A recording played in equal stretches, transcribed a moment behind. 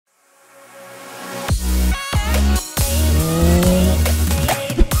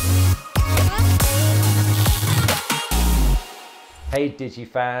Hey Digi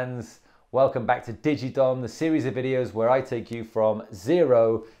fans, welcome back to DigiDom, the series of videos where I take you from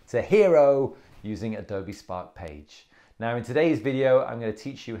zero to hero using Adobe Spark Page. Now in today's video, I'm going to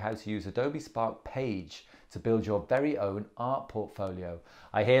teach you how to use Adobe Spark Page to build your very own art portfolio.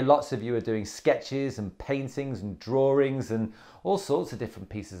 I hear lots of you are doing sketches and paintings and drawings and all sorts of different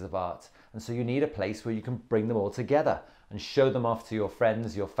pieces of art. And so you need a place where you can bring them all together and show them off to your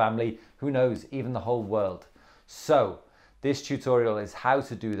friends, your family, who knows, even the whole world. So this tutorial is how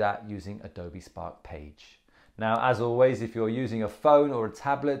to do that using Adobe Spark Page. Now, as always, if you're using a phone or a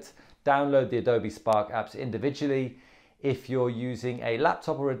tablet, download the Adobe Spark apps individually. If you're using a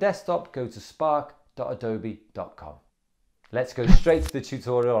laptop or a desktop, go to spark.adobe.com. Let's go straight to the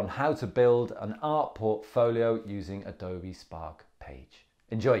tutorial on how to build an art portfolio using Adobe Spark Page.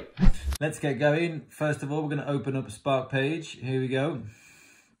 Enjoy. Let's get going. First of all, we're going to open up Spark Page. Here we go.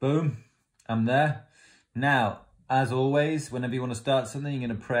 Boom. I'm there. Now, as always, whenever you want to start something, you're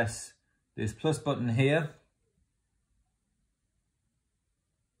going to press this plus button here.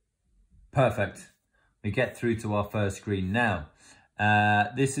 Perfect. We get through to our first screen now.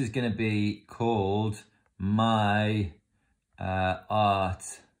 This is going to be called my art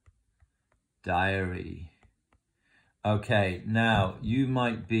diary. Okay, now you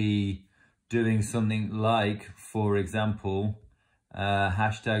might be doing something like, for example,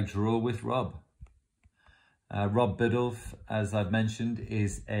 hashtag draw with Rob. Rob Biddulph, as I've mentioned,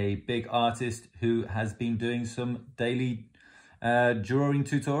 is a big artist who has been doing some daily drawing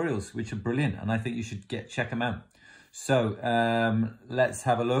tutorials, which are brilliant, and I think you should check them out. So let's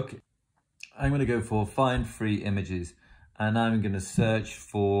have a look. I'm going to go for find free images, and I'm going to search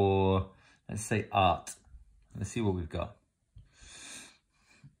for, let's say, art. Let's see what we've got.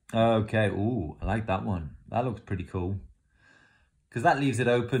 Okay, ooh, I like that one. That looks pretty cool, because that leaves it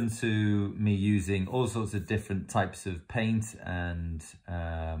open to me using all sorts of different types of paint and,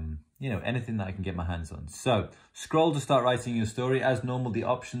 you know, anything that I can get my hands on. So scroll to start writing your story. As normal, the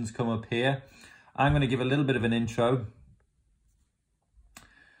options come up here. I'm going to give a little bit of an intro.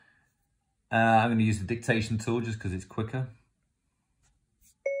 I'm going to use the dictation tool just because it's quicker.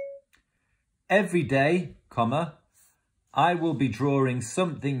 Every day, comma, I will be drawing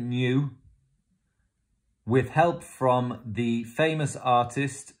something new with help from the famous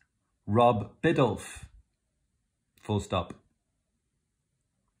artist, Rob Biddulph. Full stop.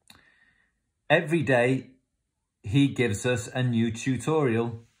 Every day, he gives us a new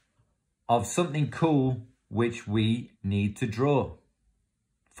tutorial of something cool which we need to draw.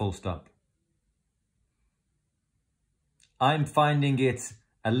 Full stop. I'm finding it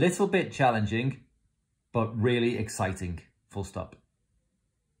a little bit challenging, but really exciting. Full stop.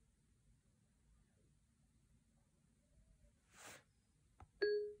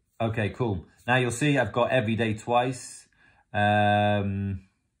 Okay, cool. Now you'll see I've got every day twice. So I'm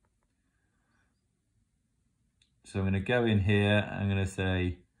going to go in here. I'm going to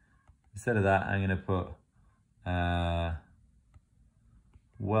say, instead of that, I'm going to put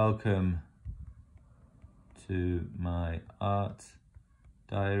welcome to my art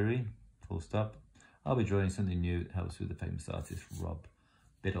diary, full stop. I'll be drawing something new that helps with the famous artist Rob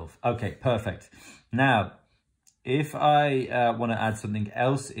Biddulph. Okay, perfect. Now, if I want to add something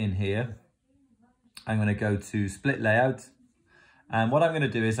else in here, I'm going to go to split layout. And what I'm going to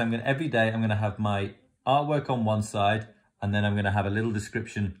do is every day I'm going to have my artwork on one side, and then I'm going to have a little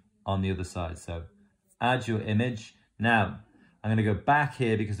description on the other side. So add your image. Now, I'm going to go back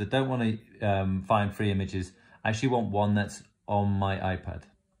here because I don't want to find free images. I actually want one that's on my iPad.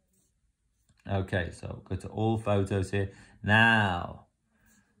 Okay, so go to all photos here. Now,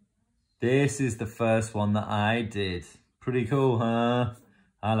 this is the first one that I did. Pretty cool, huh?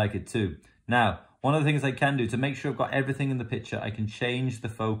 I like it too. Now, one of the things I can do to make sure I've got everything in the picture, I can change the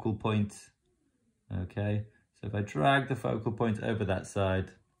focal point. Okay, so if I drag the focal point over that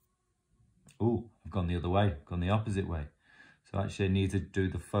side, oh, I've gone the other way, gone the opposite way. So actually I need to do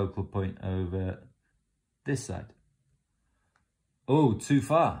the focal point over this side. Oh, too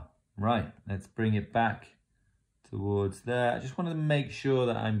far. Right, let's bring it back towards there. I just want to make sure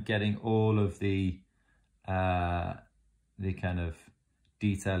that I'm getting all of the kind of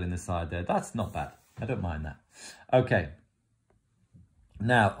detail in the side there. That's not bad. I don't mind that. Okay.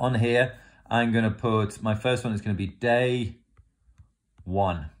 Now on here, I'm going to put, my first one is going to be day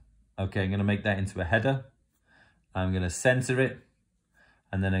 1. Okay, I'm going to make that into a header. I'm going to center it,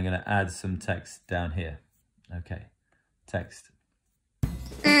 and then I'm going to add some text down here. Okay, text.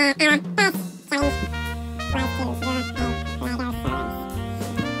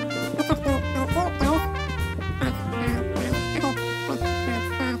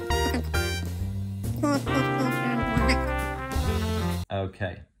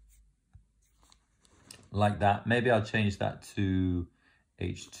 Okay. Like that. Maybe I'll change that to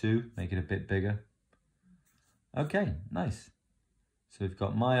H2, make it a bit bigger. Okay, nice. So we've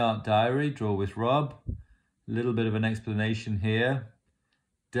got my art diary, draw with Rob. A little bit of an explanation here.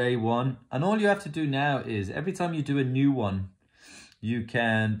 Day 1. And all you have to do now is every time you do a new one, you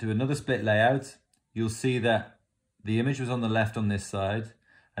can do another split layout. You'll see that the image was on the left on this side.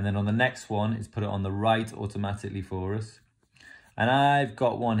 And then on the next one, it's put it on the right automatically for us. And I've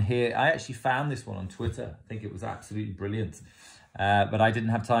got one here. I actually found this one on Twitter. I think it was absolutely brilliant. But I didn't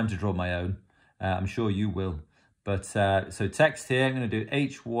have time to draw my own. I'm sure you will. But so text here, I'm going to do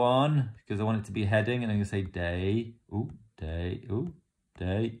H1 because I want it to be heading. And I'm going to say day, day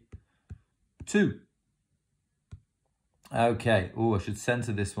 2. Okay. Oh, I should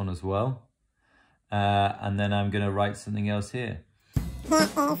center this one as well. And then I'm going to write something else here.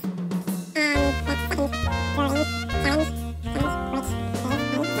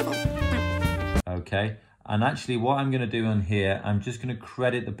 Okay, and actually what I'm going to do on here, I'm just going to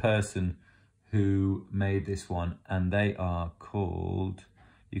credit the person who made this one, and they are called,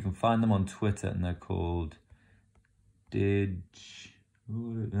 you can find them on Twitter, and they're called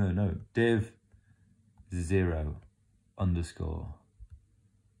div0 underscore.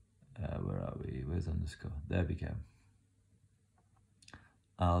 Where are we? Where's underscore? There we go.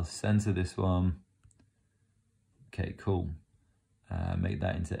 I'll center this one. Okay, cool. Make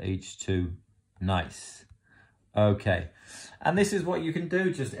that into H2. Nice. Okay. And this is what you can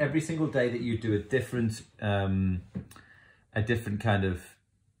do just every single day that you do a different kind of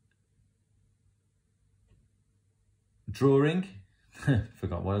drawing.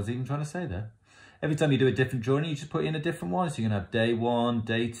 Forgot what I was even trying to say there. Every time you do a different drawing, you just put in a different one. So you can have day 1,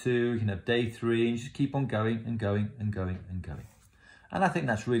 day 2, you can have day 3, and you just keep on going and going and going and going. And I think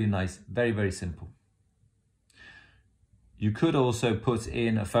that's really nice. Very, very simple. You could also put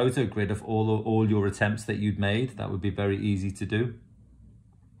in a photo grid of all your attempts that you'd made. That would be very easy to do.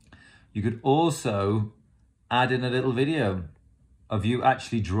 You could also add in a little video of you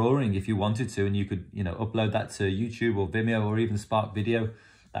actually drawing if you wanted to, and you could, upload that to YouTube or Vimeo or even Spark Video.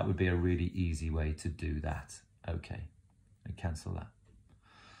 That would be a really easy way to do that. Okay, and cancel that.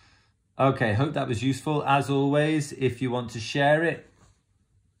 Okay, hope that was useful. As always, if you want to share it,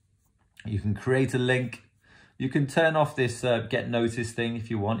 you can create a link. You can turn off this get noticed thing if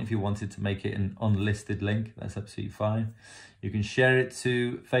you wanted to make it an unlisted link. That's absolutely fine. You can share it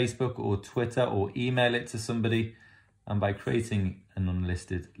to Facebook or Twitter or email it to somebody. And by creating an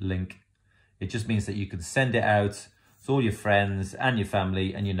unlisted link, it just means that you can send it out to all your friends and your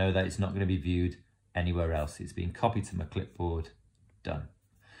family, and you know that it's not going to be viewed anywhere else. It's been copied to my clipboard. Done.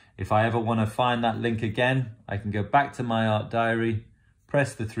 If I ever want to find that link again, I can go back to my art diary,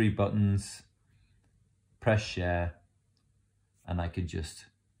 press the 3 buttons, press share, and I can just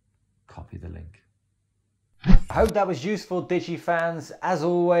copy the link. I hope that was useful, Digi fans. As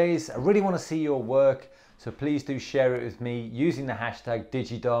always, I really want to see your work, so please do share it with me using the hashtag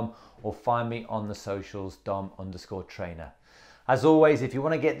DigiDom, or find me on the socials, Dom_Traynor. As always, if you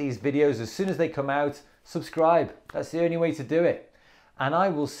want to get these videos as soon as they come out, subscribe. That's the only way to do it. And I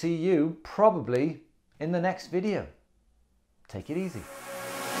will see you probably in the next video. Take it easy.